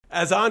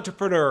As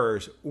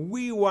entrepreneurs,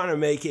 we want to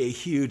make a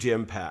huge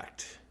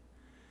impact.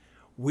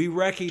 We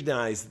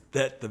recognize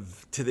that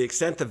to the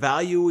extent the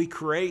value we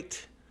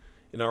create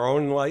in our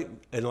own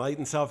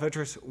enlightened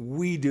self-interest,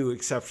 we do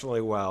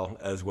exceptionally well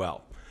as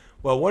well.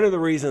 Well, one of the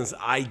reasons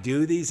I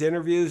do these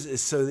interviews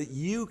is so that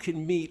you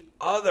can meet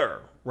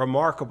other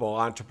remarkable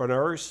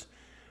entrepreneurs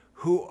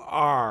who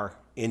are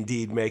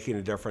indeed making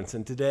a difference.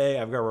 And today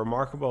I've got a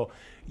remarkable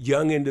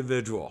young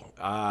individual.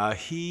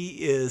 He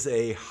is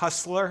a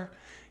hustler.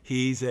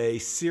 He's a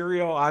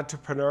serial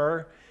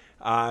entrepreneur.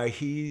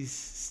 He's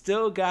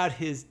still got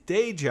his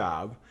day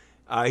job.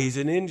 He's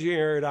an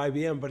engineer at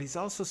IBM, but he's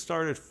also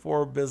started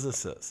 4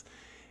 businesses.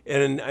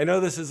 And I know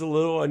this is a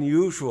little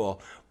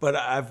unusual,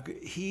 but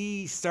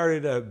he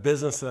started a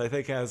business that I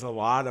think has a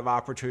lot of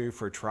opportunity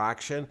for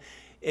traction.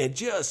 And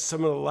just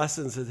some of the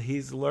lessons that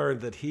he's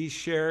learned that he's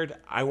shared,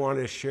 I want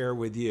to share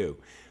with you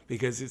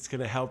because it's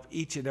going to help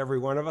each and every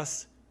one of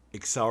us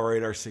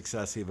accelerate our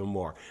success even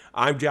more.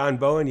 I'm John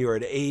Bowen. You're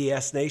at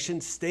AES Nation.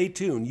 Stay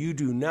tuned. You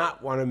do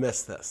not want to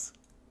miss this.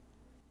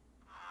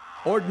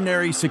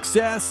 Ordinary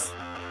success?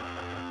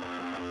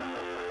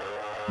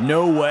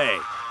 No way.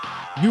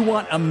 You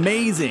want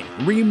amazing,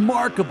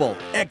 remarkable,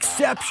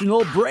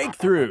 exceptional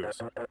breakthroughs.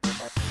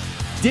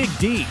 Dig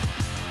deep,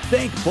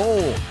 think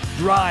bold,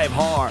 drive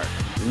hard,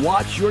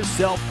 watch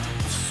yourself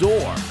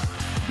soar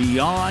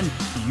beyond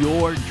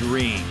your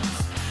dreams.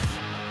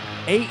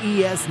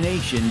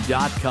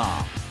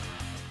 AESNation.com.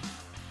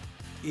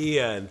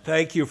 Ian,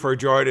 thank you for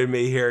joining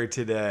me here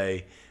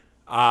today.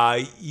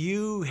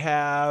 You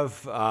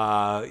have,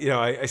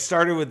 I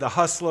started with the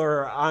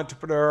hustler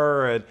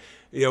entrepreneur, and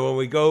when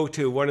we go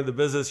to one of the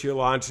business you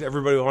launched,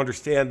 everybody will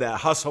understand that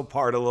hustle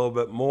part a little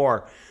bit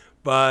more.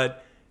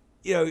 But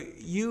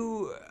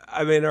you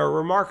are a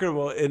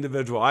remarkable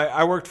individual.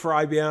 I worked for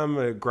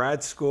IBM at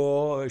grad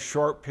school, a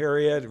short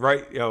period,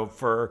 right?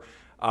 For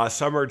a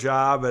summer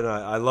job, and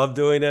I love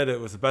doing it. It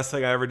was the best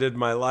thing I ever did in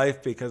my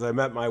life because I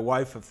met my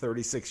wife of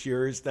 36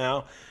 years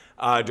now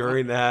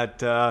during that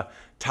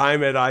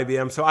time at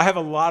IBM. So I have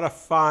a lot of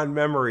fond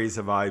memories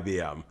of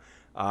IBM.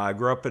 I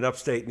grew up in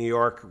upstate New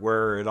York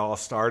where it all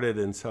started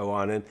and so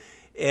on.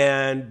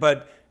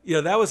 But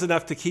that was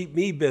enough to keep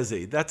me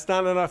busy. That's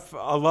not enough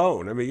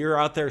alone. You're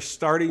out there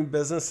starting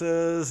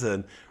businesses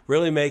and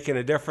really making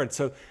a difference.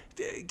 So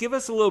give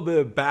us a little bit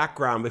of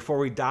background before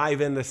we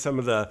dive into some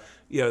of the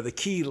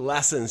key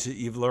lessons that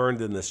you've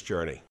learned in this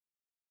journey.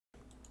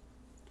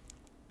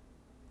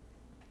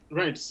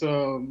 Right.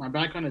 So my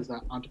background is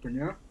an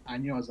entrepreneur. I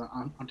knew I was an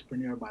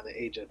entrepreneur by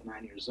the age of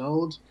 9 years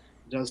old.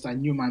 I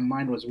knew my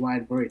mind was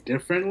wired very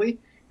differently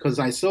because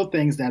I saw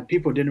things that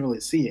people didn't really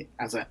see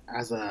as a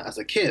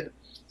kid.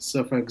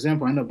 So, for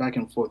example, I know back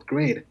in 4th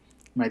grade,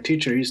 my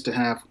teacher used to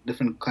have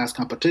different class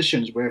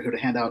competitions where he would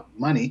hand out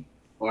money,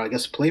 or I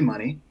guess play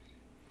money,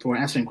 for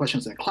answering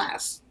questions in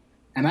class.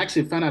 And I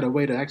actually found out a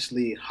way to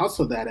actually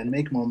hustle that and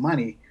make more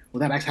money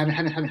without actually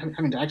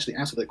having to actually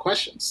answer the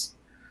questions.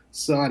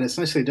 So I'd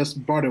essentially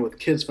just barter with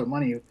kids for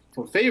money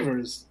for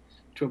favors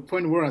to a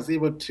point where I was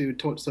able to,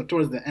 so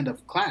towards the end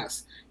of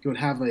class, he would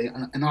have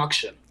an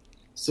auction.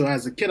 So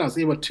as a kid, I was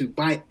able to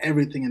buy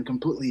everything and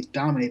completely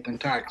dominate the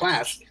entire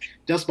class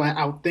just by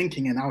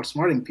outthinking and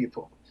outsmarting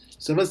people.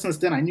 So ever since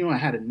then, I knew I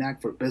had a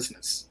knack for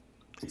business.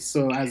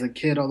 So as a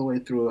kid all the way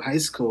through high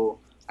school,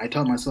 I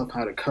taught myself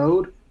how to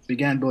code,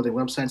 began building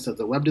websites as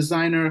a web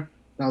designer.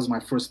 That was my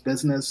first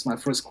business. My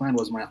first client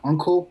was my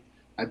uncle.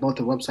 I built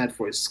a website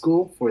for his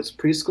school, for his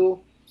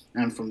preschool.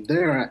 And from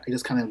there, I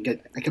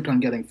kept on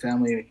getting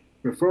family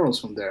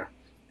referrals from there.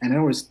 And it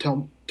always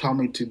taught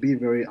me to be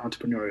very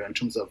entrepreneurial in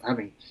terms of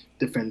having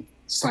different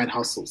side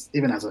hustles,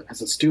 even as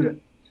a student.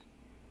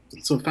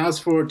 So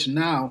fast forward to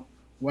now,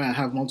 where I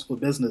have multiple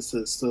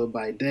businesses. So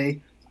by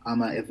day,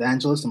 I'm an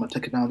evangelist. I'm a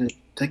tech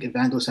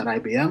evangelist at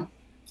IBM.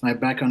 My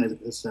background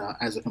is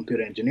as a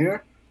computer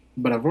engineer,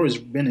 but I've always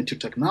been into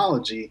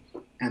technology,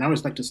 and I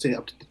always like to stay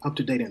up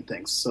to date in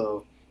things.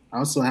 So I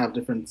also have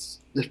different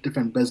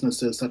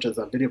businesses, such as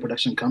a video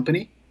production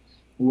company,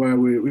 where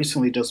we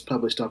recently just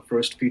published our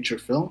first feature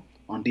film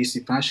on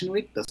DC Fashion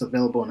Week. That's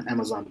available on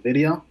Amazon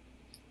Video,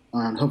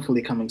 and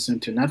hopefully coming soon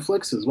to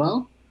Netflix as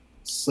well.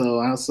 So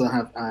I also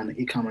have an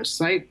e-commerce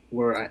site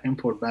where I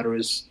import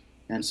batteries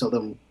and sell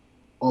them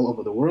all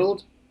over the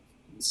world.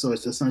 So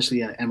it's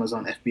essentially an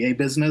Amazon FBA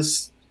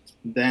business.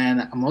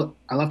 Then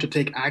I love to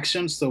take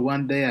action. So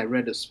one day I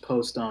read this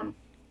post on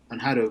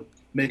how to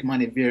make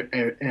money via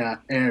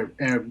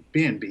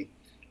Airbnb.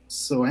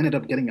 So I ended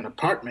up getting an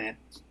apartment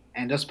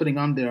and just putting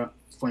on there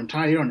for an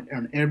entire year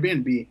on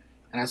Airbnb.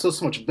 And I saw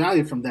so much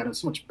value from that and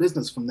so much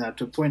business from that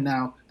to a point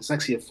now it's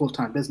actually a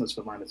full-time business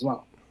for mine as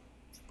well.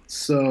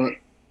 So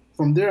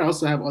from there, I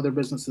also have other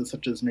businesses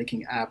such as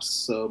making apps.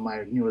 So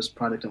my newest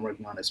product I'm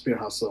working on is Spear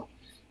Hustle,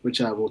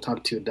 which I will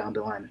talk to you down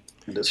the line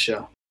in this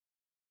show.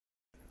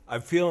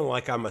 I'm feeling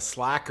like I'm a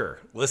slacker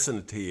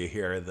listening to you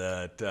here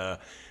that,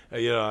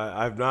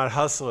 I'm not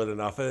hustling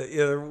enough.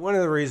 One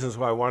of the reasons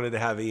why I wanted to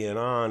have Ian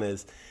on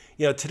is,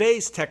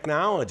 today's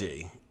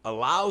technology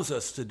allows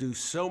us to do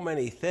so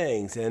many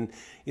things. And,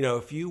 you know,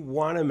 if you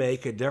want to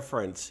make a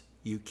difference,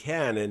 you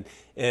can.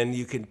 And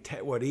you can,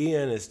 what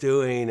Ian is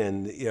doing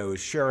and, you know, is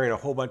sharing a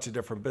whole bunch of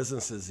different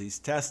businesses he's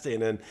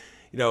testing. And,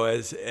 you know,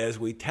 as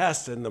we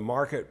test and the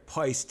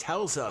marketplace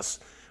tells us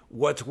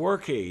what's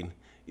working,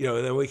 you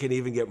know, then we can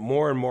even get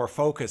more and more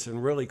focus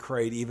and really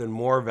create even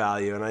more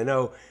value. And I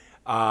know,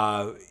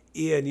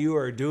 Ian, you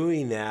are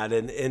doing that.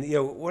 And you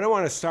know, what I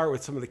want to start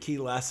with some of the key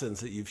lessons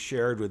that you've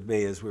shared with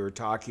me as we were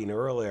talking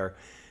earlier.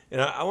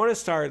 And I want to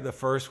start the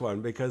first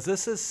one because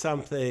this is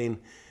something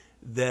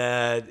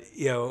that,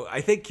 you know,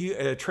 I think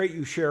a trait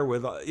you share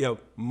with, you know,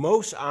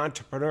 most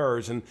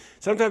entrepreneurs, and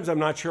sometimes I'm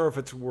not sure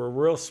if we're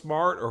real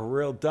smart or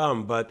real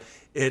dumb, but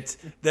it's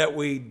that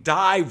we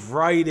dive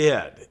right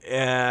in.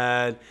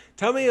 And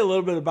tell me a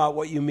little bit about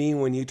what you mean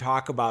when you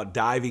talk about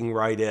diving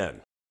right in.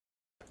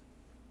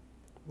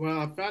 Well,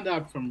 I found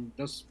out from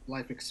just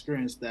life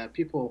experience that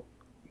people,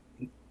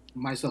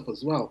 myself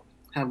as well,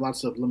 have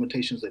lots of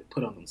limitations they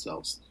put on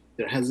themselves.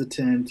 They're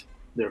hesitant,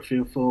 they're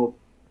fearful,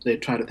 they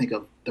try to think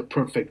of the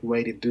perfect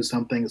way to do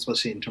something,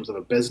 especially in terms of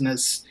a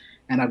business.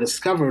 And I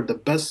discovered the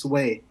best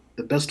way,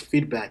 the best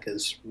feedback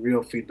is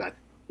real feedback.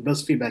 The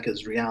best feedback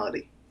is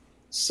reality.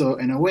 So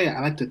in a way,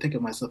 I like to think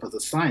of myself as a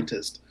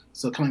scientist.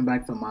 So coming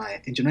back from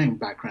my engineering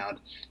background,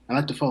 I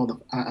like to follow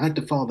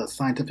the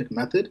scientific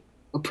method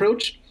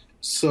approach.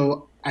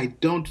 So I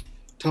don't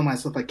tell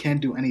myself I can't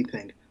do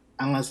anything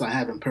unless I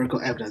have empirical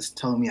evidence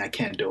telling me I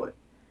can't do it,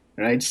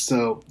 right?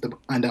 So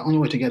the only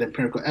way to get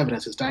empirical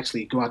evidence is to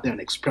actually go out there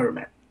and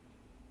experiment.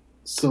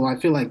 So I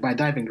feel like by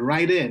diving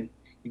right in,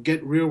 you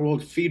get real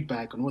world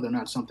feedback on whether or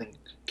not something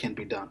can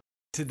be done.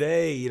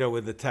 Today, you know,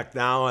 with the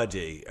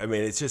technology, I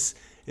mean, it's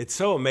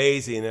so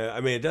amazing.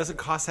 I mean, it doesn't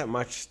cost that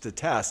much to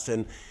test.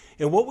 And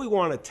what we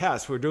want to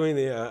test, we're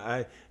doing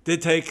I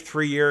did take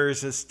 3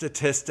 years of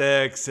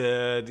statistics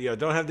and, you know,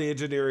 don't have the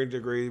engineering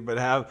degree, but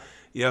have,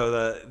 you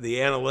know, the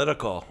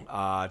analytical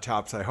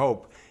chops, I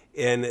hope.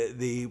 And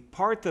the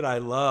part that I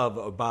love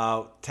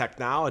about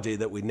technology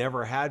that we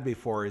never had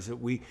before is that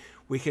we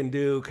can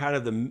do kind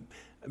of the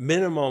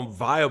minimum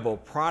viable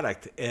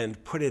product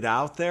and put it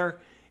out there.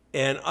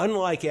 And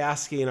unlike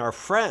asking our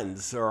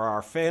friends or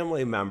our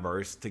family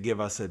members to give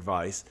us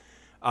advice,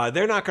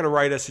 they're not going to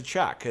write us a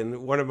check.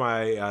 And one of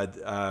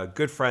my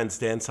good friends,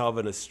 Dan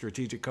Sullivan, a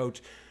strategic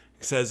coach,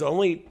 says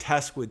only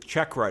test with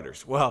check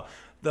writers. Well,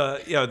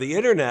 the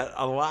internet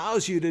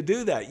allows you to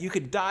do that. You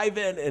can dive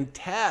in and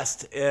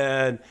test.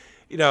 And,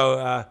 you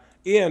know,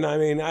 Ian, I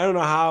mean, I don't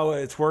know how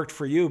it's worked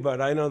for you, but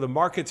I know the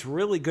market's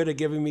really good at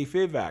giving me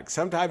feedback.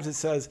 Sometimes it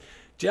says,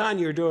 John,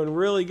 you're doing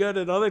really good.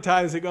 And other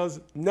times it goes,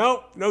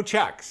 nope, no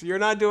checks. You're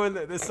not doing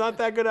that. It's not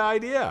that good an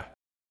idea.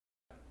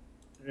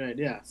 Right,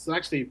 yeah. So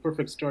actually, a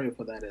perfect story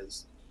for that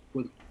is,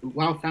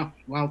 while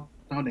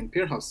founding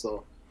Peer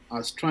Hustle, I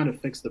was trying to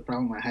fix the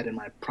problem I had in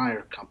my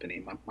prior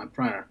company, my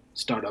prior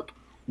startup,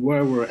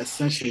 where we're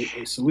essentially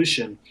a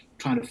solution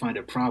trying to find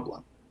a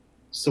problem.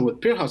 So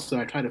with Peer Hustle,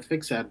 I tried to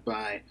fix that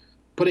by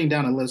putting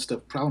down a list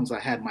of problems I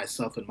had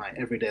myself in my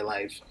everyday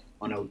life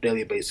on a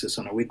daily basis,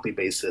 on a weekly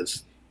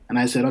basis. And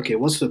I said, okay,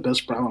 what's the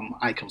best problem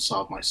I can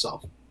solve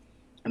myself?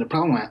 And the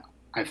problem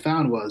I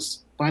found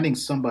was finding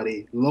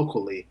somebody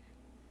locally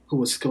who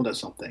was skilled at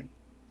something.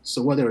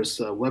 So whether it's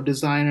a web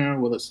designer,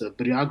 whether it's a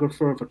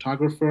videographer,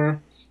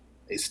 photographer,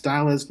 a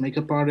stylist,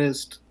 makeup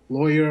artist,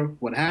 lawyer,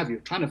 what have you,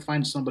 trying to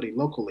find somebody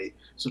locally.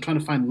 So trying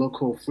to find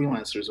local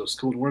freelancers or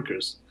skilled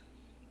workers.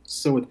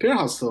 So with Peer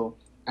Hustle,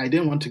 I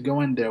didn't want to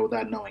go in there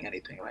without knowing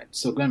anything, right?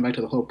 So going back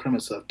to the whole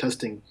premise of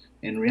testing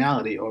in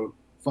reality or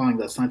following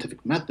the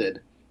scientific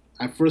method,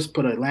 I first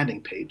put a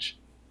landing page.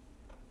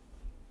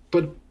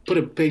 Put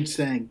a page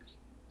saying,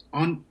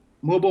 on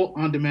mobile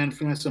on-demand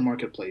freelancer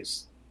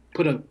marketplace.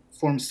 Put a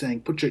form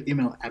saying, put your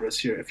email address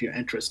here if you're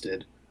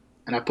interested.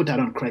 And I put that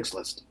on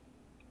Craigslist.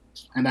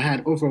 And I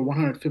had over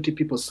 150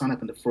 people sign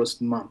up in the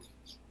first month.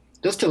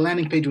 Just a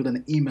landing page with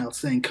an email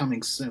saying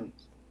coming soon.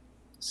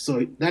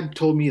 So that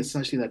told me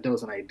essentially that there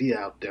was an idea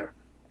out there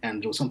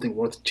and there was something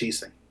worth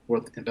chasing,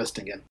 worth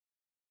investing in.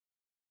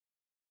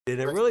 And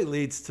it really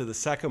leads to the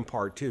second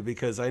part too,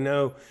 because I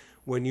know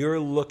when you're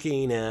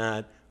looking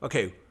at,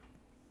 okay,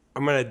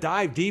 I'm going to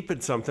dive deep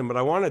in something, but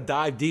I want to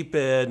dive deep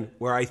in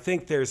where I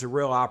think there's a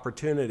real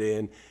opportunity.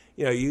 And,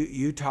 you know,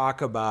 you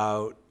talk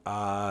about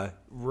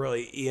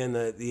really, Ian,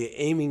 the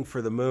aiming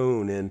for the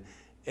moon.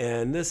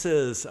 And this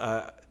is,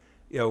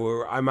 you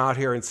know, I'm out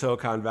here in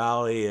Silicon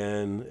Valley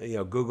and, you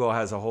know, Google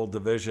has a whole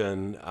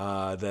division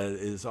that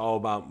is all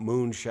about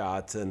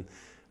moonshots. And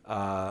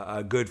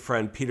a good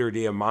friend, Peter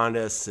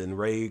Diamandis and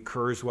Ray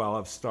Kurzweil,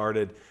 have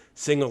started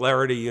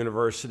Singularity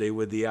University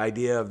with the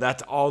idea of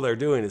that's all they're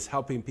doing is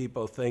helping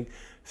people think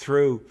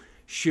through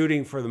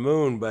shooting for the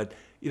moon. But,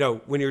 you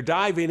know, when you're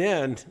diving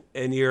in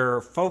and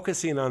you're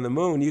focusing on the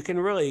moon, you can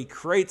really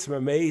create some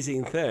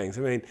amazing things.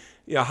 I mean,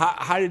 you know,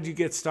 how did you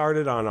get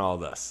started on all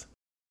this?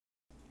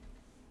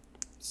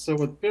 So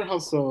with Peer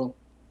Hustle,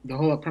 the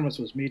whole premise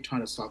was me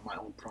trying to solve my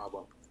own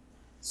problem.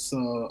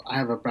 So I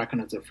have a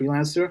background as a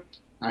freelancer.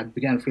 I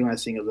began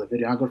freelancing as a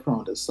videographer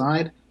on the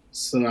side.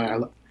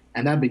 So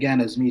And that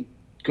began as me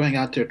going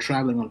out there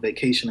traveling on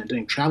vacation and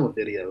doing travel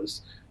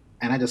videos.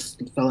 And I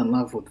just fell in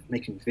love with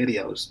making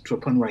videos to a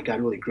point where I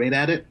got really great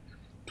at it,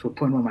 to a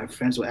point where my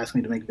friends would ask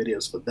me to make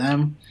videos for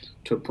them,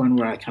 to a point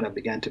where I kind of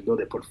began to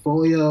build a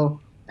portfolio.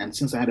 And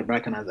since I had a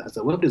background as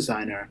a web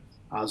designer,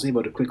 I was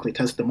able to quickly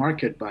test the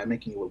market by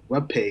making a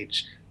web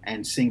page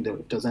and seeing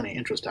if there's any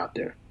interest out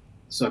there.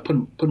 So I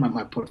put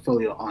my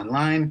portfolio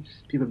online.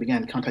 People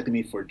began contacting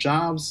me for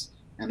jobs.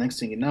 And next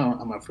thing you know,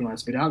 I'm a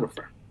freelance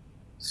videographer.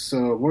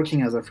 So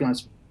working as a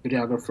freelance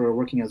videographer,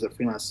 working as a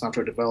freelance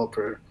software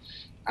developer,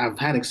 I've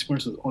had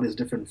experience with all these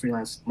different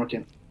freelance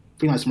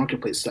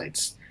marketplace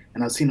sites,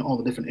 and I've seen all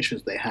the different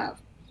issues they have.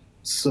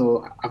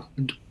 So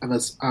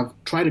I've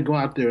tried to go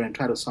out there and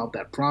try to solve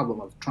that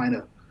problem of trying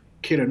to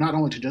cater not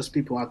only to just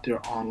people out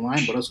there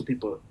online, but also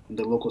people in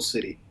the local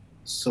city.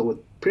 So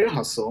with Prayer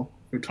Hustle,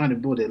 we're trying to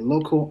build a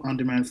local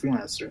on-demand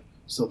freelancer.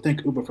 So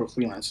think Uber for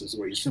freelancers,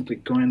 where you simply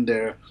go in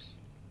there,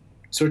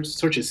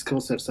 search a skill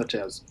set such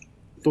as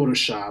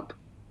Photoshop,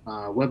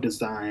 web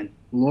design,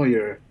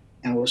 lawyer,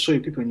 and we'll show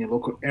you people in your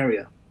local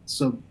area.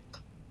 So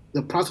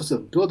the process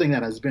of building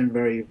that has been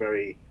very,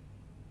 very,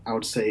 I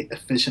would say,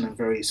 efficient and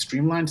very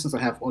streamlined since I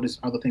have all these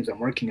other things I'm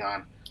working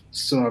on.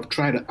 So I've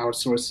tried to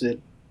outsource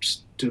it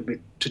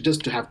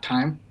to have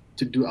time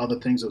to do other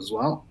things as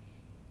well.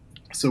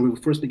 So we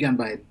first began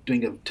by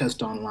doing a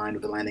test online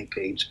with a landing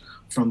page.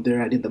 From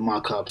there, I did the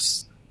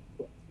mock-ups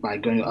by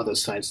going to other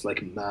sites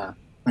like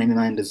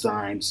 99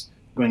 Designs,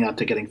 going out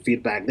to getting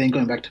feedback, then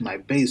going back to my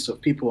base of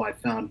people I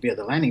found via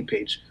the landing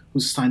page who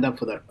signed up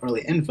for the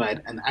early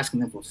invite and asking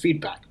them for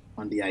feedback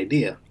on the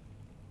idea.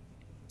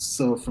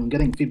 So from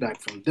getting feedback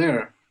from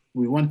there,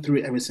 we went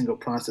through every single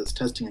process,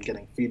 testing and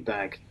getting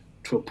feedback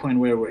to a point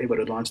where we're able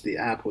to launch the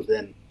app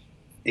within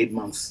 8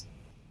 months.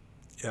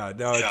 Yeah,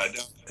 no,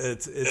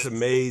 it's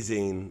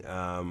amazing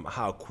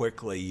how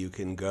quickly you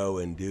can go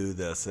and do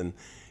this, and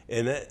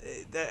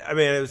I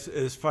mean it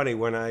was funny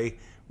when I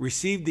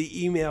received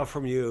the email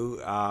from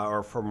you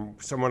or from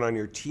someone on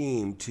your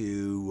team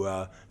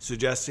to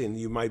suggesting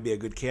you might be a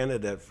good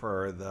candidate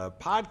for the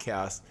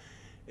podcast.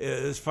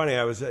 It was funny.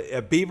 I was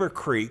at Beaver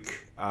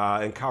Creek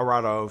in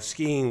Colorado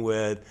skiing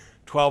with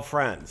 12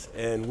 friends,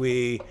 and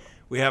we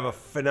have a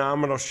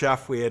phenomenal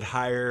chef we had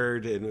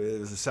hired, and it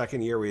was the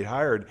second year we had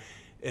hired.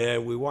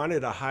 And we wanted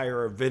to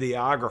hire a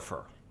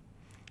videographer.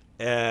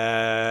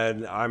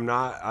 And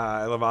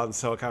I live out in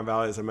Silicon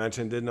Valley, as I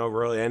mentioned, didn't know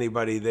really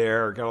anybody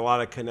there, got a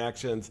lot of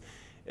connections.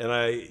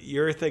 And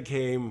your thing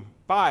came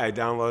by, I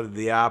downloaded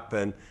the app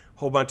and a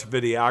whole bunch of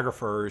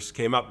videographers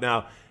came up.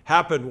 Now,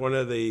 happened one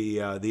of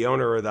the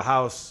owner of the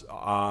house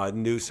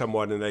knew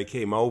someone and they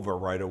came over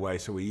right away.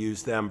 So we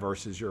used them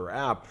versus your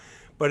app.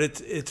 But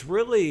it's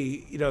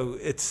really,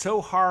 it's so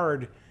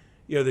hard.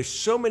 There's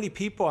so many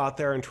people out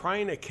there and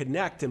trying to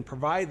connect and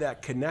provide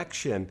that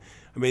connection.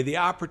 I mean, the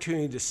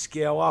opportunity to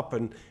scale up.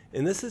 And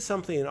this is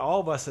something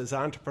all of us as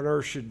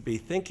entrepreneurs should be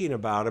thinking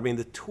about. I mean,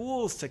 the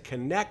tools to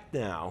connect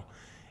now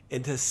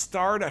and to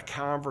start a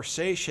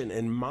conversation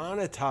and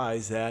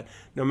monetize that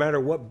no matter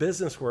what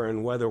business we're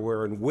in, whether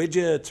we're in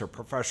widgets or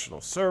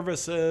professional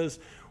services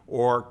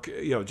or,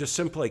 just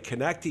simply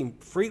connecting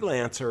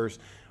freelancers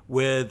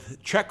with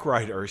check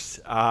writers.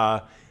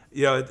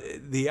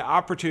 The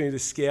opportunity to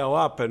scale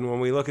up, and when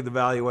we look at the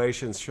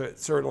valuations,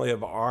 certainly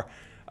of our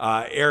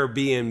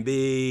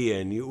Airbnb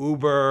and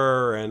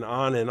Uber and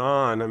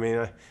on, I mean,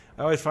 I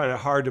always find it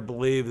hard to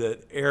believe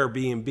that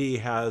Airbnb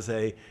has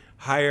a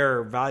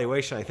higher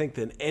valuation, I think,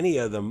 than any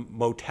of the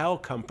motel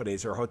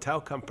companies or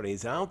hotel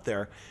companies out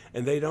there,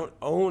 and they don't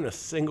own a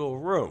single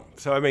room.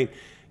 So, I mean,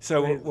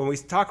 when we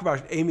talk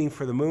about aiming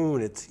for the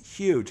moon, it's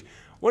huge.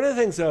 One of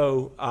the things,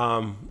 though,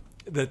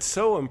 that's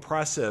so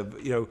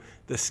impressive,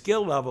 the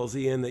skill levels,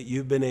 Ian, that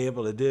you've been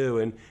able to do,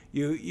 and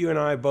you and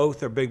I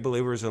both are big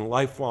believers in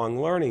lifelong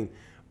learning.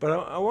 But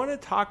I want to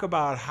talk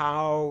about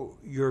how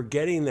you're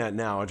getting that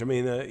knowledge. I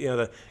mean,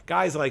 the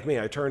guys like me,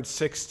 I turned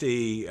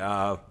 60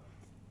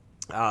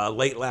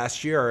 late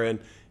last year, and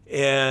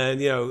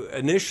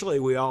initially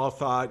we all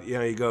thought,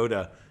 you go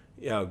to,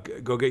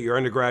 go get your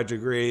undergrad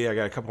degree. I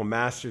got a couple of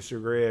master's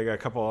degree. I got a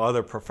couple of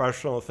other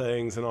professional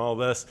things and all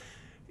this.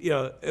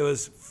 It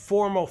was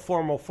formal.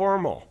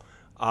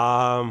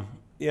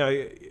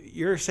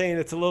 You're saying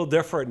it's a little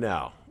different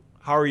now.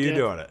 How are you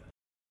doing it?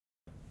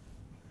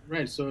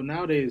 Right. So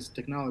nowadays,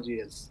 technology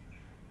has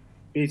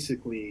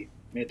basically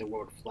made the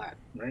world flat,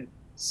 right?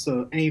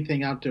 So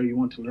anything out there you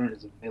want to learn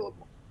is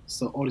available.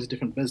 So all these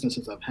different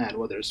businesses I've had,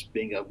 whether it's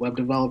being a web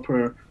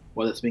developer,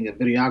 whether it's being a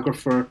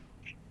videographer,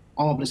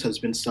 all of this has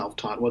been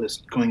self-taught, whether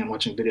it's going and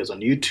watching videos on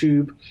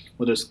YouTube,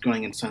 whether it's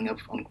going and signing up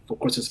for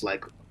courses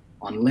like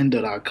on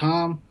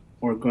lynda.com,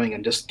 or going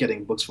and just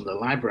getting books from the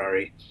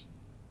library.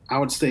 I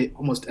would say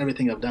almost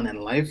everything I've done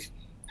in life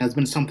has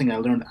been something I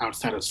learned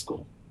outside of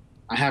school.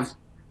 I have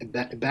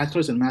a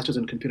bachelor's and master's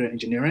in computer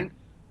engineering,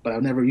 but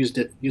I've never used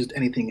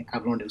anything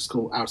I've learned in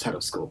school outside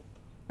of school.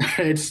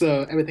 Right?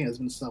 So everything has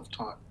been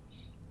self-taught.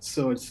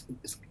 So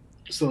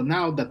so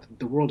now that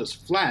the world is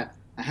flat,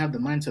 I have the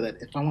mindset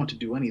that if I want to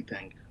do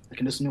anything, I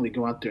can just merely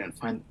go out there and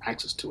find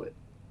access to it.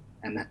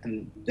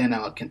 and then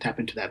I can tap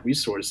into that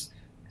resource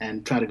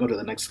and try to go to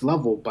the next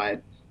level by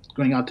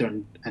going out there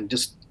and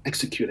just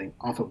executing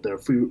off of the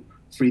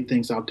free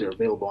things out there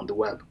available on the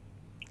web.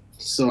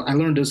 So I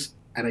learned this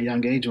at a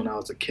young age when I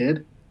was a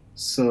kid.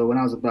 So when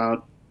I was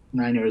about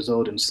 9 years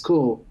old in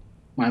school,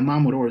 my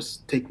mom would always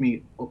take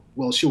me,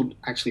 well, she would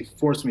actually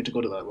force me to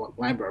go to the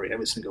library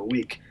every single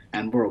week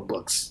and borrow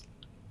books.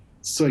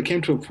 So it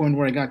came to a point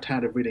where I got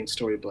tired of reading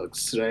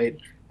storybooks, right?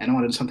 And I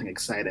wanted something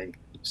exciting.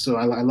 So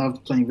I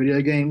loved playing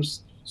video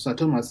games. So I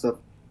told myself,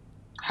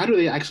 how do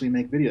they actually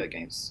make video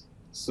games?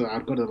 So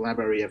I'd go to the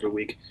library every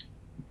week.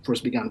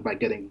 First began by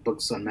getting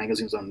books on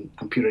magazines on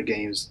computer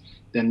games,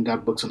 then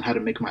got books on how to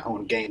make my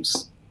own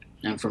games.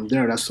 And from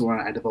there, that's where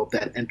I developed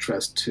that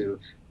interest to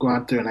go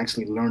out there and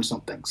actually learn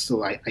something.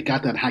 So I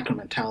got that hacker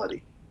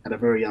mentality at a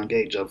very young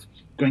age of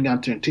going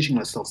out there and teaching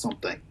myself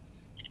something.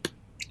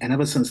 And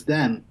ever since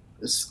then,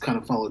 it's kind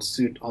of followed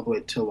suit all the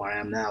way till where I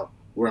am now,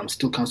 where I'm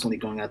still constantly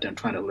going out there and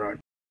trying to learn.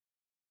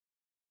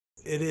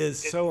 It is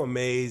so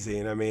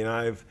amazing. I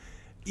mean,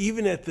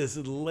 even at this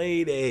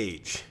late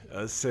age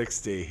of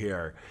 60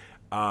 here,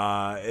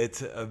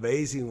 it's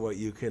amazing what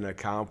you can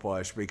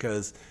accomplish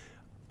because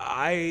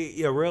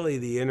really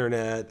the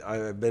internet,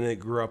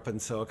 grew up in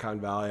Silicon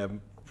Valley.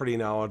 I'm pretty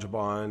knowledgeable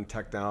on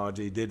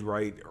technology, did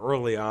write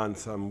early on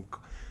some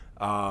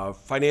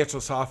financial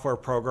software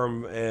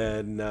program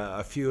and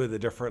a few of the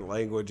different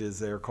languages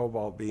there,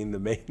 COBOL being the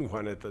main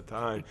one at the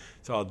time.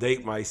 So I'll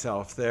date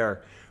myself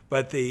there.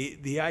 But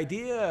the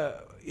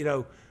idea,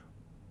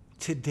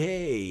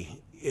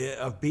 today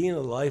of being a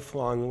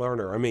lifelong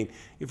learner. I mean,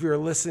 if you're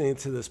listening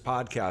to this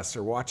podcast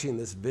or watching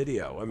this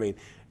video, I mean,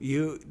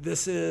 we're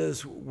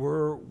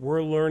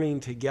learning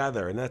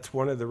together, and that's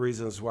one of the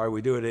reasons why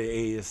we do it at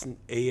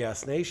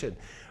AES Nation.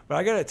 But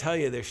I got to tell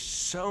you, there's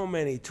so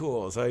many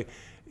tools.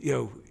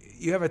 You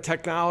have a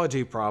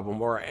technology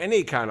problem or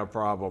any kind of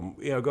problem,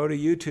 go to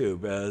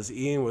YouTube, as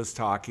Ian was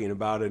talking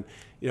about. And,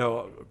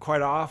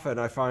 quite often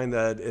I find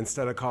that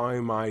instead of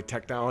calling my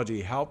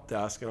technology help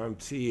desk, and I'm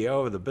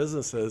CEO of the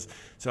businesses,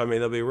 so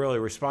they'll be really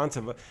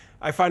responsive.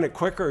 I find it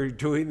quicker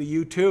doing the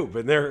YouTube,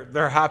 and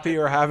they're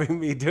happier having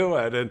me do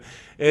it.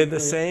 And the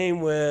same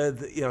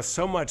with,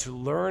 so much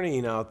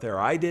learning out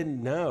there. I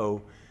didn't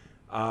know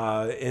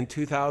in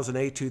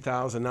 2008,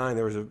 2009,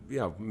 there was a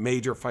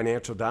major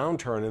financial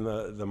downturn in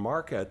the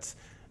markets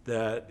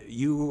that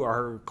you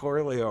are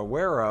clearly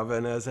aware of.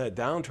 And as that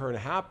downturn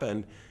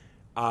happened,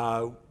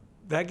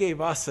 that gave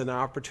us an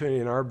opportunity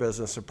in our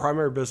business. The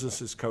primary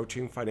business is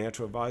coaching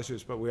financial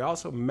advisors, but we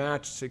also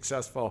match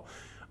successful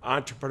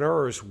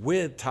entrepreneurs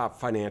with top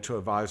financial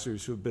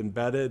advisors who've been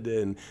vetted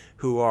and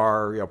who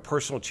are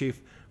personal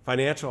chief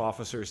financial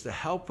officers to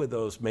help with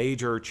those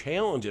major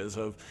challenges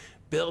of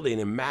building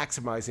and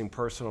maximizing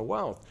personal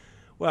wealth.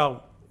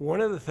 Well,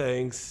 one of the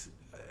things,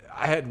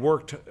 I had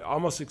worked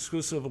almost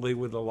exclusively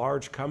with the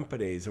large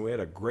companies, and we had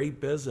a great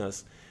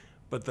business,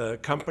 but the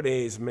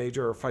companies,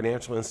 major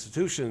financial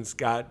institutions,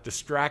 got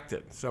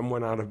distracted. Some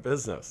went out of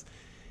business.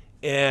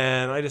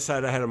 And I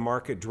decided I had to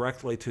market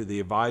directly to the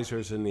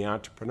advisors and the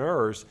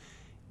entrepreneurs.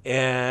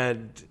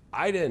 And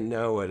I didn't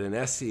know what an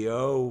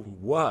SEO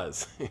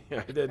was. I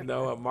didn't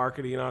know what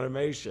marketing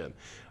automation.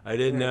 I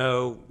didn't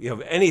know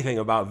anything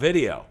about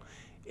video.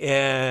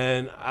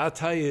 And I'll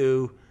tell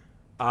you,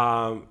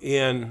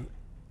 Ian,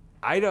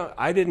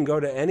 I didn't go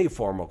to any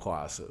formal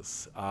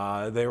classes.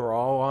 They were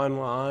all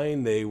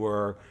online. They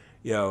were,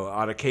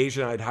 on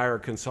occasion I'd hire a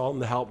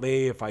consultant to help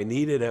me if I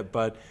needed it.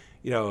 But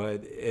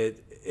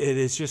it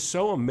is just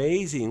so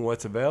amazing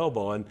what's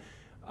available. And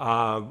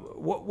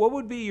what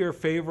would be your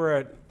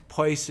favorite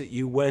place that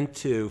you went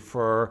to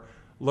for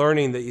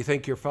learning that you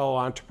think your fellow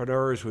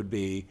entrepreneurs would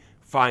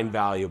find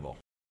valuable?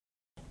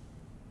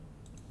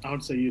 I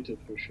would say YouTube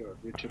for sure.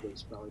 YouTube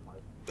is probably my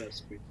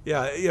best read.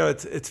 Yeah,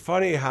 it's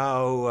funny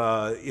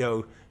how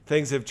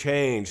things have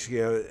changed.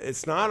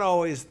 It's not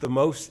always the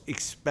most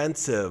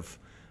expensive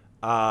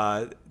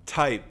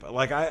type.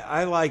 Like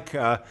I like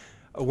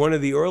one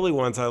of the early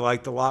ones I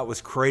liked a lot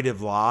was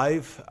Creative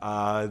Live.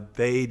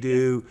 They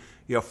do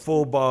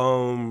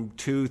full-blown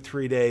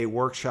 2-3 day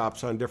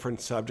workshops on different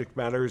subject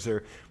matters.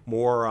 They're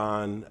more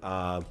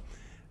on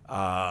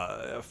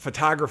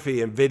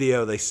photography and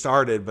video. They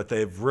started, but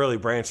they've really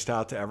branched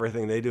out to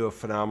everything. They do a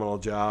phenomenal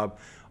job.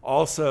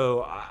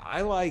 Also,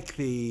 I like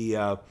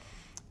the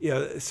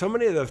so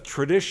many of the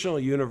traditional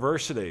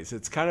universities.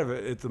 It's kind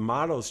of the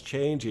model's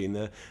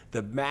changing.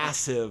 The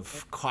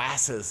massive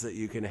classes that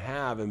you can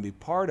have and be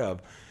part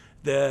of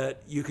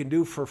that you can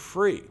do for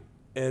free,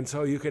 and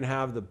so you can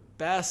have the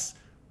best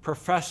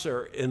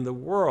professor in the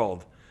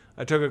world.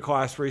 I took a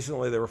class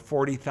recently. There were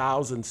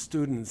 40,000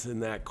 students in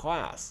that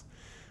class.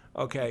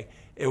 Okay,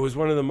 it was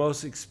one of the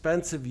most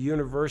expensive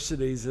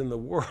universities in the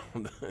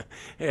world,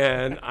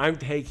 and I'm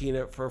taking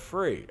it for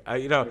free.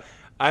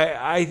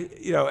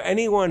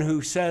 Anyone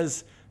who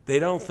says they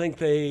don't think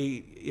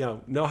they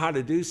know how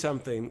to do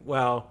something,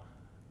 well,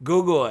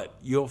 Google it.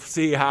 You'll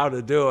see how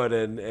to do it,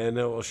 and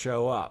it will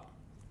show up.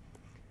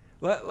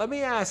 Let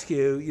me ask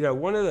you,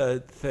 one of the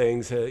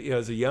things,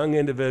 as a young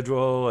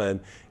individual and,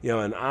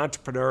 an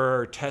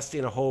entrepreneur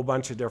testing a whole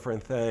bunch of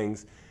different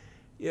things,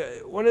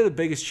 one of the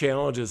biggest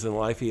challenges in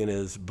life, Ian,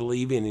 is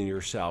believing in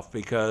yourself,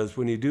 because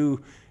when you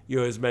do,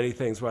 as many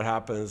things, what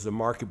happens, the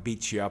market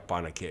beats you up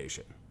on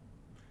occasion.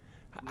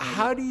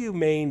 How do you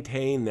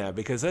maintain that?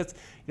 Because that's,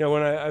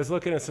 when I was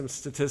looking at some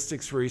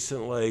statistics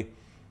recently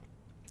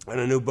in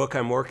a new book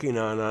I'm working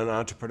on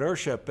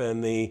entrepreneurship,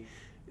 and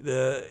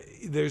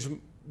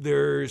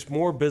there's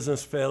more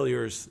business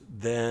failures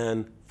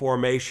than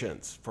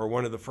formations for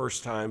one of the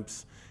first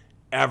times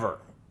ever,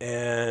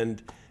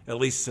 and at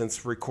least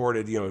since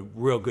recorded,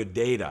 real good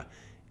data.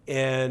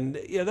 And,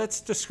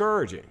 that's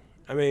discouraging.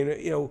 I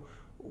mean,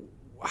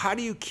 how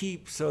do you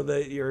keep so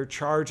that you're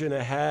charging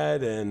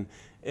ahead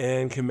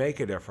and can make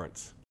a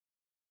difference?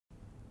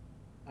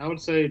 I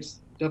would say it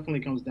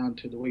definitely comes down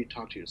to the way you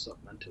talk to yourself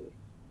mentally.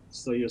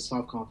 So your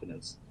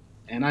self-confidence.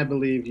 And I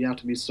believe you have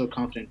to be so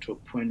confident to a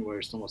point where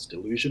it's almost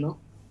delusional,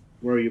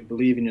 where you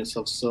believe in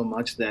yourself so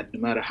much that no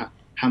matter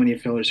how many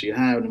failures you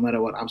have, no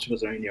matter what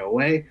obstacles are in your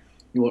way,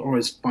 you will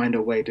always find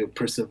a way to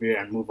persevere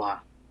and move on.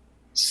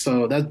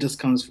 So that just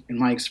comes, in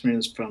my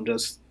experience, from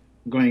just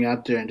going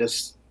out there and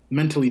just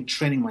mentally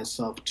training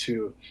myself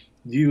to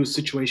view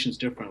situations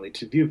differently,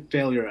 to view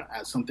failure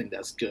as something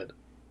that's good.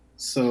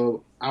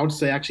 So I would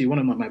say actually one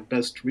of my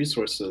best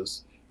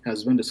resources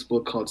has been this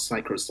book called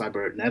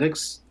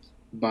Psycho-Cybernetics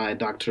by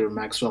Dr.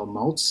 Maxwell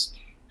Maltz,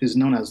 who's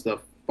known as the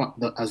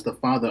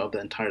father of the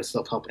entire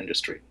self-help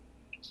industry.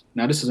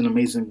 Now, this is an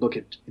amazing book.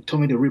 It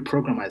told me to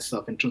reprogram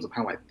myself in terms of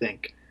how I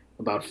think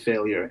about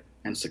failure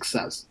and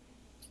success,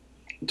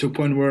 to a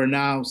point where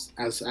now,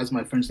 as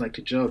my friends like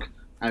to joke,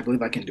 I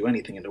believe I can do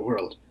anything in the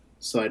world.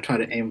 So I try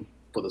to aim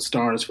for the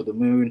stars, for the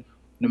moon,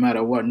 no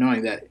matter what,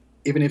 knowing that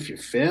even if you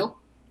fail,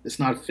 it's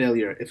not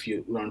failure if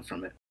you learn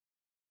from it.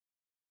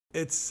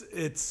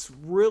 It's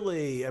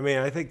really,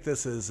 I think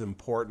this is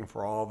important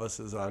for all of us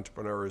as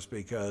entrepreneurs,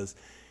 because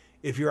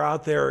if you're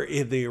out there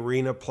in the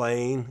arena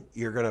playing,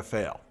 you're going to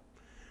fail.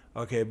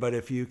 Okay, but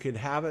if you can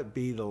have it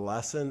be the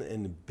lesson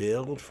and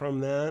build from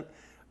that,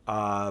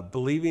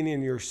 believing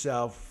in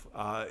yourself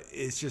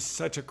is just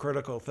such a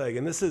critical thing.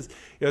 And this is,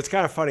 it's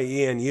kind of funny,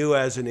 Ian, you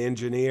as an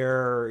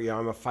engineer,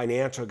 I'm a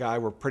financial guy,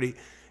 we're pretty,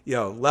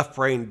 left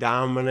brain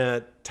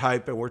dominant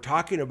type, and we're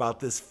talking about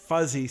this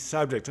fuzzy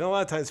subject. And a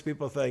lot of times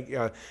people think,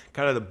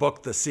 kind of the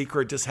book, The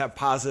Secret, just have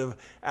positive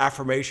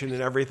affirmation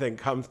and everything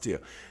comes to you.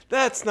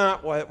 That's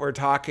not what we're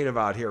talking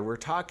about here. We're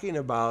talking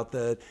about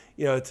that,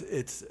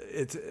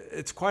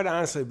 it's quite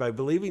honestly, by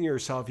believing in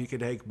yourself, you can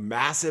take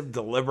massive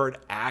deliberate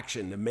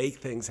action to make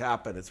things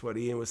happen. It's what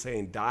Ian was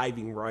saying,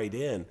 diving right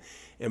in.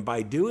 And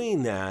by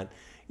doing that,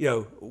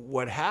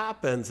 what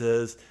happens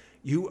is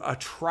you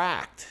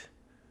attract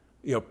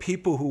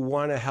people who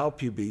want to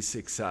help you be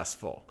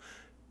successful.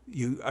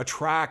 You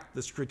attract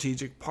the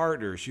strategic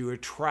partners. You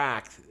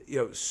attract,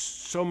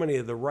 so many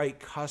of the right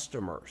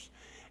customers.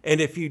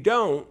 And if you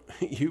don't,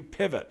 you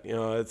pivot.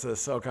 It's a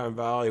Silicon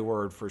Valley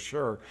word for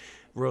sure,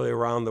 really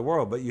around the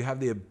world. But you have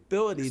the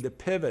ability to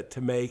pivot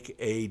to make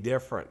a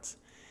difference.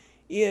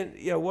 Ian,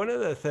 one of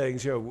the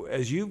things,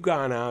 as you've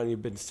gone out and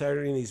you've been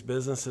starting these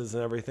businesses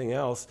and everything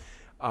else,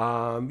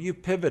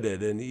 you've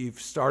pivoted and you've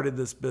started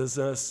this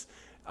business.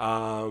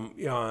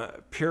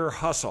 Pure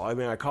hustle.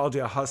 I called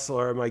you a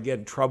hustler. I might get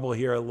in trouble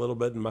here a little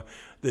bit in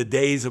the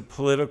days of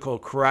political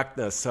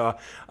correctness. So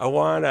I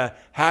want to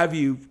have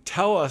you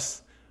tell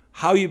us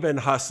how you've been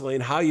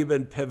hustling, how you've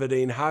been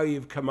pivoting, how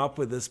you've come up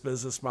with this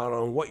business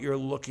model, and what you're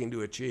looking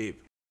to achieve.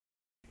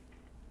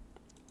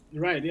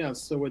 Right, yeah.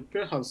 So with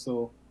pure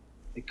hustle,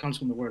 it comes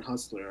from the word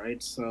hustler,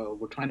 right? So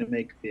we're trying to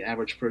make the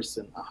average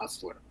person a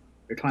hustler.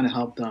 We're trying to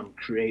help them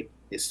create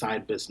a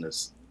side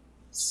business.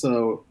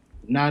 So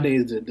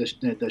nowadays,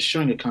 the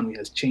sharing economy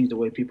has changed the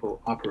way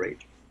people operate.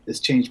 It's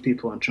changed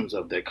people in terms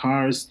of their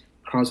cars.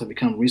 Cars have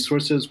become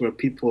resources where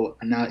people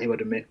are now able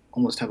to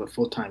almost have a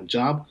full-time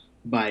job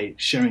by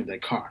sharing their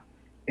car.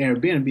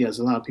 Airbnb has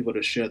allowed people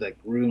to share their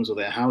rooms or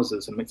their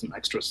houses and make some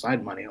extra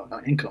side money or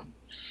income.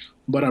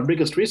 But our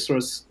biggest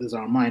resource is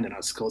our mind and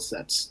our skill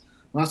sets.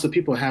 Lots of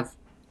people have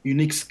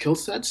unique skill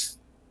sets,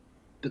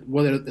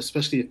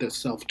 especially if they're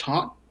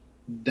self-taught,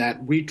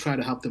 that we try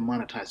to help them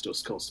monetize those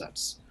skill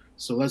sets.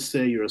 So let's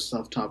say you're a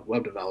self-taught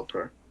web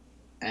developer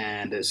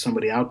and there's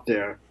somebody out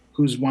there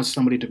who wants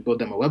somebody to build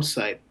them a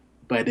website,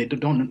 but they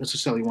don't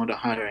necessarily want to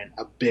hire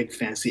a big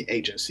fancy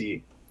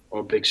agency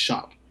or big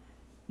shop.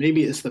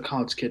 Maybe it's the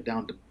college kid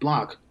down the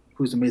block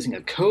who's amazing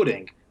at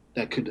coding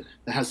that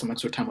has some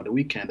extra time on the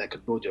weekend that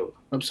could build your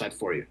website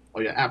for you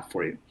or your app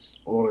for you.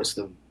 Or it's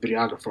the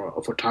videographer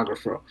or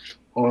photographer.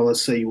 Or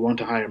let's say you want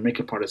to hire a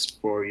makeup artist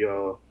for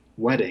your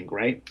wedding,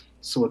 right?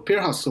 So with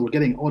Peer Hustle, we're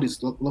getting all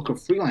these local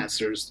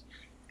freelancers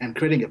and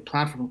creating a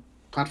platform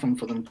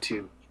for them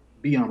to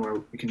be on, where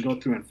we can go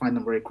through and find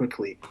them very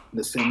quickly in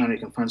the same manner you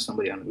can find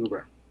somebody on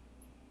Uber.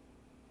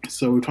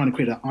 So we're trying to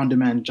create an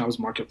on-demand jobs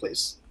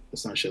marketplace,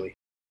 essentially.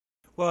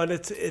 Well, and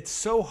it's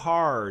so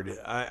hard.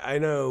 I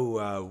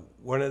know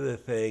one of the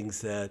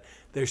things that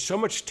there's so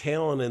much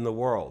talent in the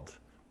world,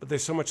 but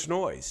there's so much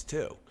noise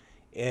too.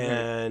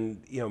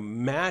 And,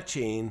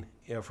 matching,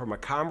 from a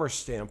commerce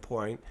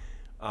standpoint,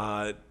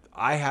 I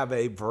have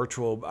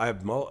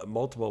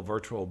multiple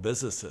virtual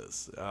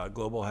businesses.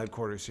 Global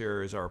headquarters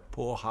here is our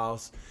pool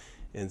house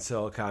in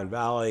Silicon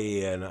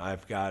Valley, and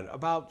I've got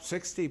about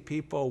 60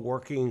 people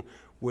working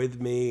with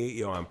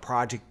me, on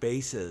project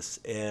basis.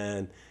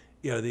 And,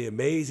 the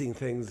amazing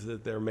things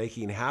that they're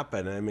making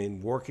happen. I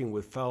mean, working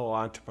with fellow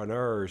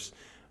entrepreneurs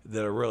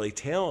that are really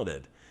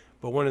talented.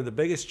 But one of the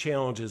biggest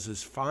challenges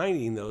is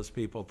finding those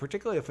people,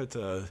 particularly if it's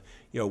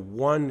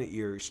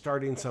you're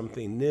starting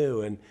something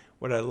new. And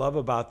what I love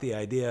about the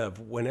idea of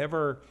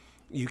whenever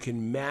you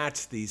can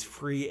match these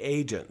free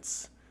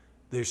agents,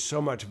 there's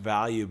so much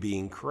value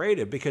being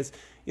created. Because,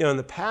 in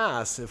the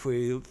past, if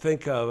we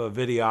think of a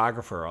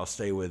videographer, I'll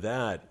stay with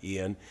that,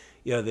 Ian,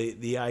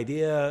 the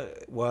idea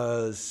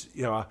was,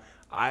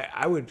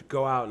 I would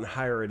go out and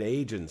hire an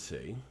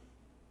agency.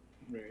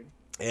 Right.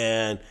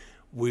 And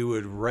we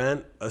would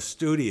rent a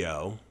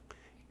studio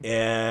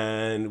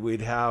and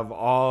we'd have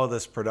all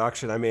this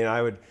production. I mean,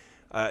 I would,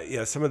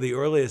 some of the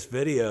earliest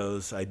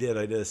videos I did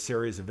a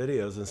series of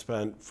videos and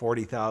spent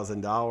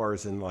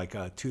 $40,000 in like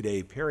a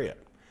 2-day period.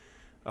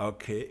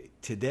 Okay,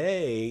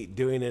 today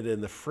doing it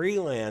in the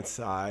freelance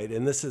side,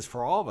 and this is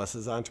for all of us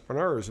as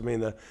entrepreneurs. I mean,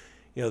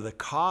 the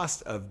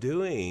cost of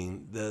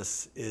doing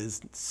this is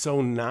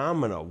so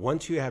nominal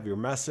once you have your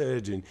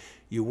message and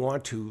you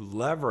want to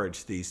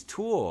leverage these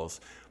tools.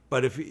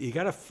 But if you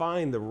got to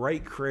find the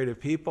right creative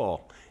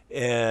people,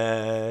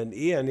 and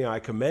Ian, I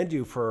commend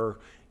you for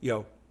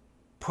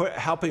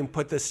helping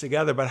put this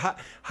together. But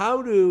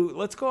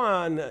let's go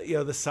on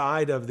the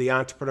side of the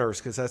entrepreneurs,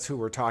 because that's who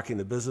we're talking,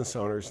 the business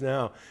owners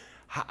now.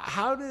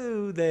 How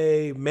do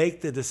they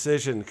make the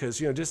decision? Because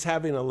just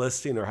having a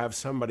listing or have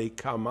somebody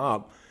come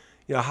up,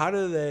 how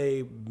do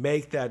they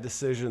make that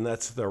decision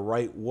that's the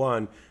right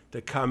one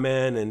to come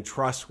in and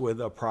trust with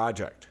a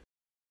project?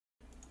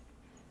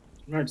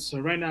 Right, so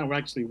right now we're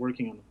actually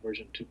working on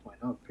version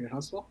 2.0 of Pure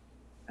Hustle.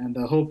 And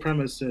the whole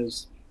premise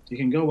is you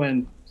can go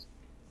and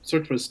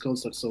search for skill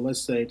sets. So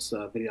let's say it's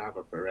a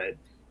videographer, right?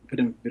 You put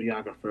in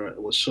videographer,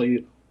 it will show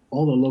you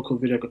all the local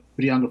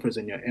videographers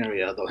in your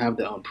area. They'll have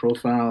their own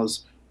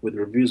profiles with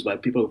reviews by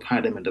people who've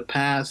hired them in the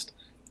past.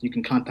 You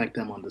can contact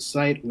them on the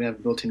site. We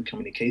have built-in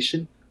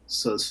communication.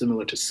 So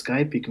similar to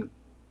Skype, you can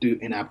do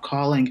in-app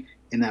calling,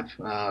 in-app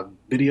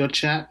video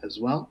chat as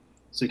well.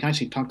 So you can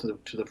actually talk to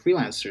the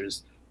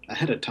freelancers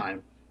ahead of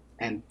time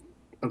and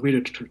agree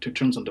to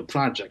terms on the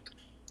project.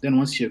 Then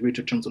once you agree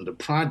to terms on the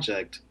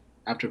project,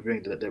 after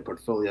viewing their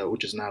portfolio,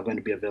 which is now going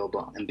to be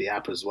available in the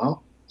app as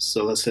well.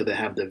 So let's say they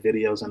have the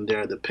videos on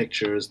there, the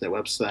pictures, their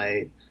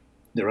website,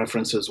 the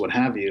references, what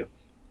have you.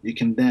 You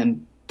can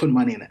then put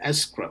money in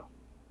escrow.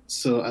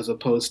 So as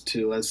opposed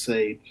to, let's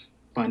say,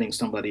 finding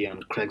somebody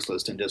on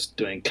Craigslist and just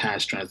doing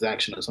cash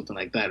transaction or something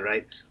like that,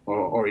 right?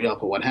 Or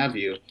Yelp or what have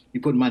you,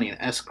 you put money in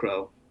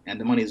escrow and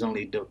the money is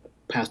only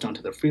passed on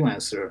to the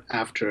freelancer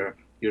after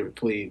you're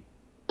fully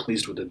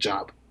pleased with the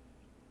job.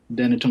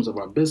 Then in terms of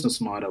our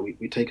business model,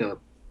 we take a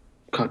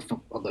cut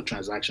of the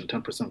transaction,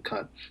 10%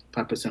 cut,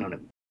 5% on it.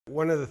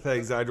 One of the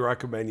things I'd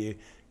recommend you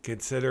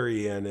consider,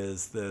 Ian,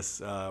 is this,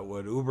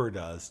 what Uber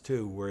does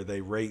too, where they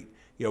rate,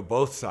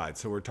 both sides.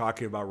 So we're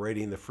talking about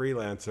rating the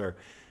freelancer.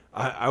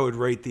 I would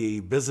rate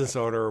the business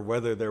owner,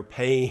 whether they're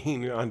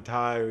paying on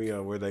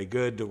time, were they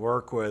good to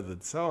work with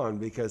and so on,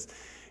 because,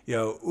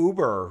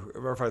 Uber,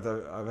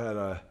 I've had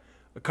a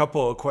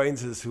couple of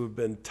acquaintances who have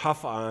been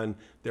tough on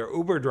their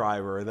Uber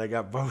driver and they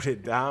got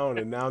voted down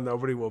and now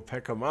nobody will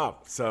pick them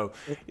up. So,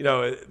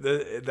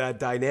 that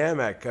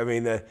dynamic, I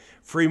mean, the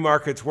free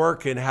markets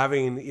work, and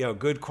having,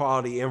 good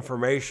quality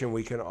information,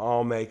 we can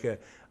all make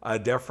a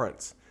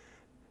difference.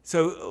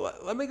 So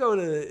let me go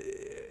to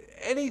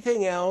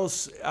anything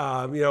else,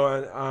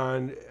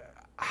 on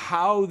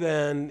how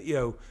then,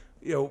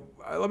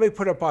 let me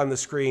put up on the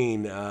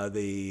screen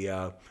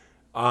the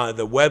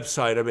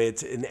website. I mean,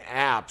 it's an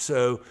app.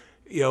 So,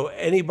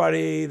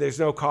 anybody, there's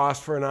no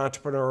cost for an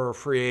entrepreneur or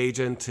free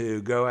agent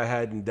to go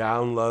ahead and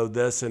download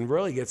this and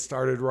really get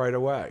started right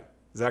away.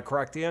 Is that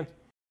correct, Ian?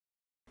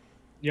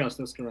 Yes,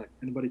 that's correct.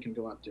 Anybody can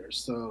go out there.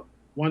 So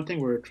one thing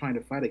we're trying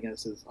to fight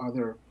against is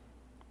other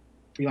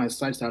freelance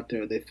sites out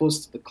there. They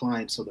force the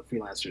clients or the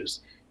freelancers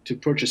to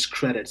purchase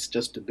credits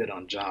just to bid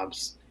on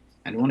jobs,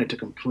 and wanted to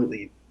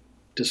completely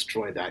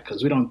destroy that,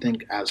 because we don't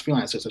think, as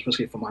freelancers,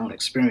 especially from my own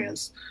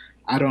experience,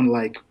 I don't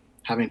like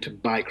having to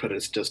buy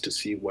credits just to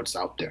see what's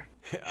out there.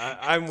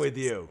 I'm with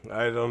you.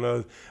 I don't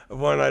know.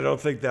 One, I don't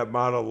think that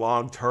model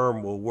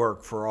long-term will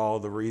work for all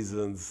the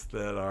reasons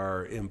that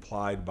are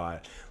implied by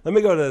it. Let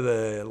me go to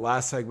the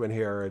last segment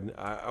here, and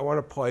I want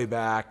to play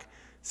back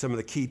some of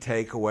the key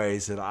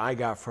takeaways that I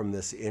got from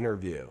this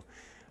interview.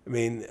 I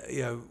mean,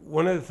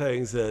 one of the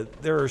things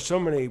that there are so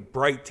many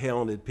bright,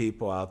 talented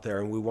people out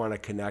there, and we want to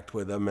connect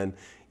with them. And,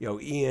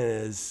 Ian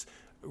is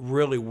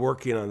really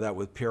working on that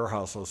with Pure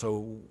Hustle.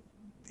 So,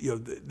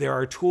 there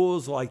are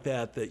tools like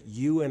that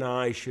you and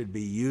I should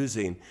be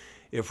using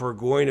if we're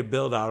going to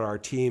build out our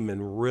team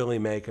and really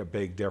make a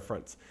big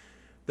difference.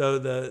 though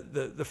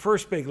the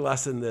first big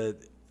lesson that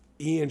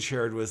Ian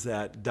shared was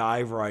that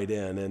dive right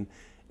in.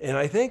 And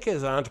I think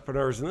as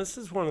entrepreneurs, and this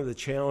is one of the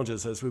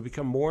challenges as we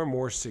become more and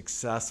more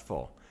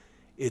successful,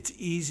 it's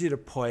easy to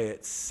play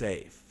it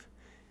safe.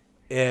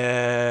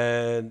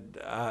 And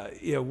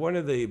one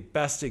of the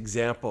best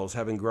examples,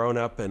 having grown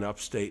up in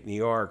upstate New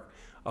York,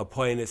 of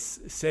playing it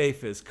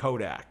safe is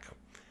Kodak.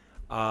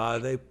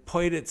 They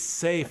played it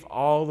safe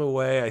all the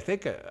way. I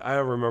think, I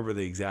don't remember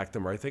the exact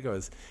number. I think it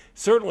was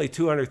certainly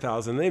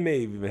 200,000. They may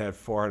even have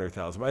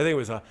 400,000. But I think it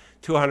was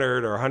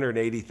 200 or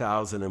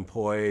 180,000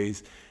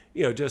 employees,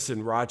 just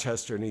in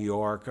Rochester, New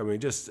York. I mean,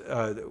 just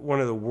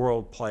one of the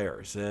world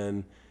players.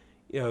 And,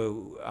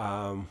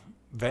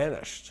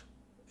 vanished.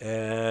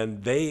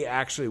 And they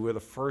actually were the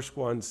first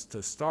ones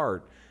to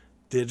start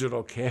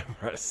digital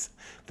cameras.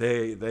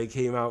 They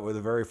came out with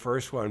the very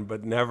first one,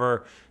 but they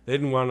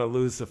didn't want to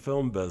lose the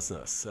film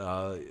business,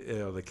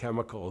 the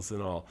chemicals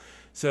and all.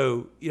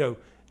 So,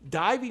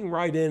 diving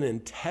right in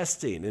and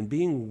testing and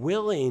being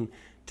willing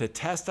to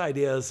test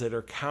ideas that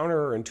are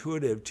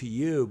counterintuitive to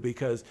you,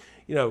 because,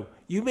 you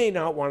may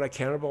not want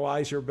to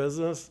cannibalize your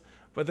business,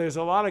 but there's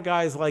a lot of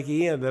guys like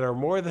Ian that are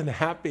more than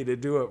happy to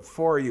do it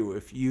for you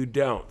if you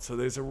don't. So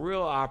there's a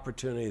real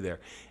opportunity there.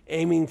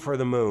 Aiming for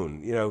the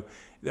moon.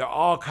 There are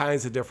all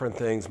kinds of different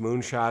things.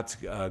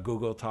 Moonshots,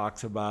 Google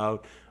talks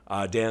about.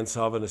 Dan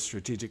Sullivan, a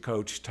strategic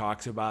coach,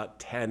 talks about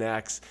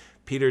 10X.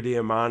 Peter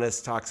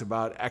Diamandis talks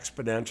about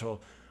exponential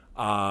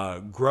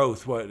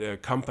growth,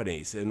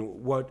 companies.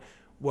 And what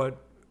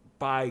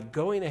by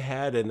going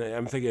ahead, and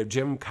I'm thinking of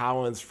Jim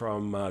Collins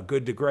from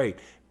Good to Great,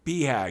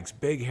 BHAGs,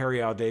 big,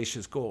 hairy,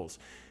 audacious goals.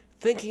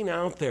 Thinking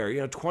out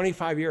there,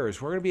 25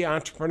 years, we're going to be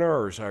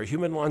entrepreneurs. Our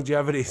human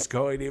longevity is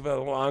going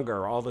even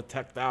longer, all the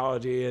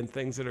technology and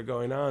things that are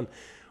going on.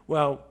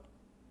 Well,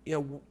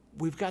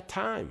 we've got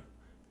time.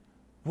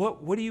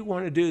 What do you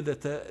want to do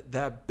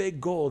that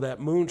big goal, that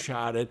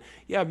moonshot,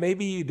 and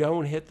maybe you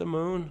don't hit the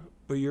moon,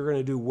 but you're going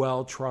to do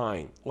well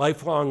trying.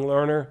 Lifelong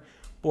learner,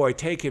 boy,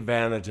 take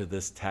advantage of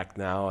this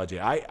technology.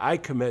 I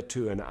commit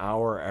to an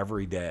hour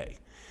every day.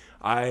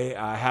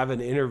 I have an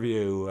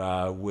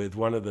interview with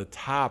one of the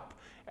top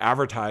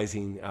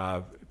advertising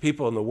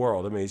people in the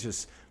world. I mean, he's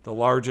just the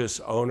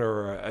largest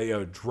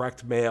owner,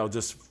 direct mail,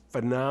 just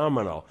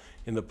phenomenal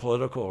in the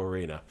political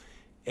arena.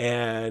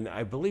 And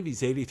I believe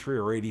he's 83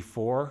 or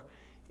 84.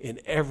 And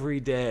every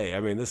day, I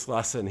mean, this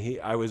lesson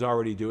I was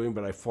already doing,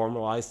 but I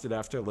formalized it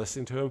after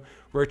listening to him.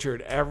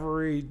 Richard,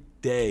 every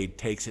day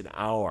takes an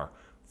hour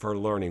for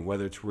learning,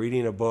 whether it's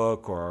reading a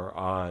book or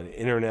on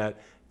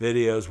internet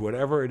videos,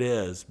 whatever it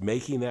is,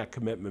 making that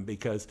commitment,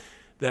 because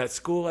that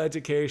school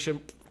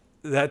education,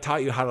 that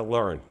taught you how to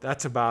learn.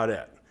 That's about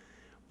it.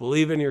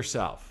 Believe in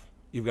yourself.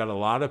 You've got a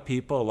lot of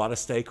people, a lot of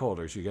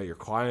stakeholders. You got your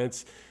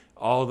clients,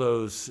 all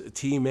those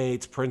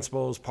teammates,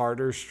 principals,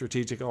 partners,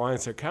 strategic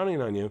alliance, they're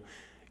counting on you.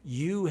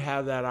 You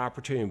have that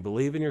opportunity.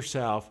 Believe in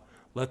yourself.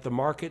 Let the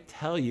market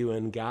tell you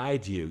and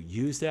guide you.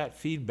 Use that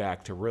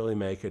feedback to really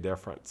make a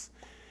difference.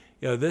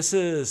 This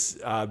has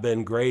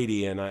been great,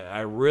 Ian.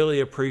 I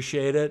really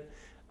appreciate it.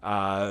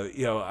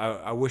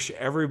 I wish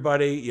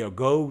everybody,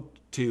 go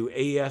to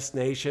AES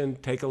Nation,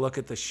 take a look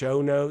at the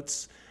show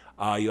notes.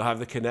 You'll have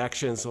the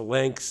connections, the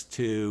links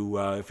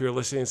to, if you're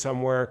listening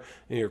somewhere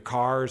in your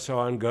car or so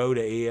on, go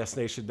to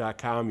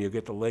aesnation.com. You'll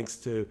get the links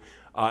to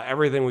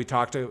everything we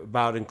talked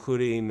about,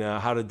 including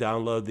how to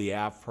download the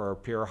app for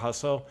Pure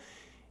Hustle.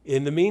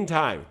 In the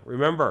meantime,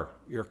 remember,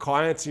 your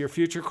clients and your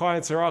future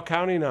clients are all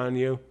counting on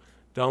you.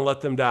 Don't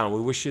let them down. We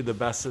wish you the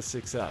best of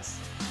success.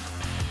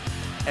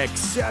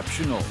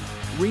 Exceptional,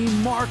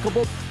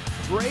 remarkable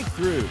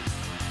breakthroughs.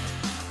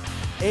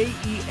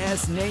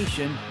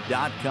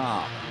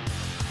 AESNation.com.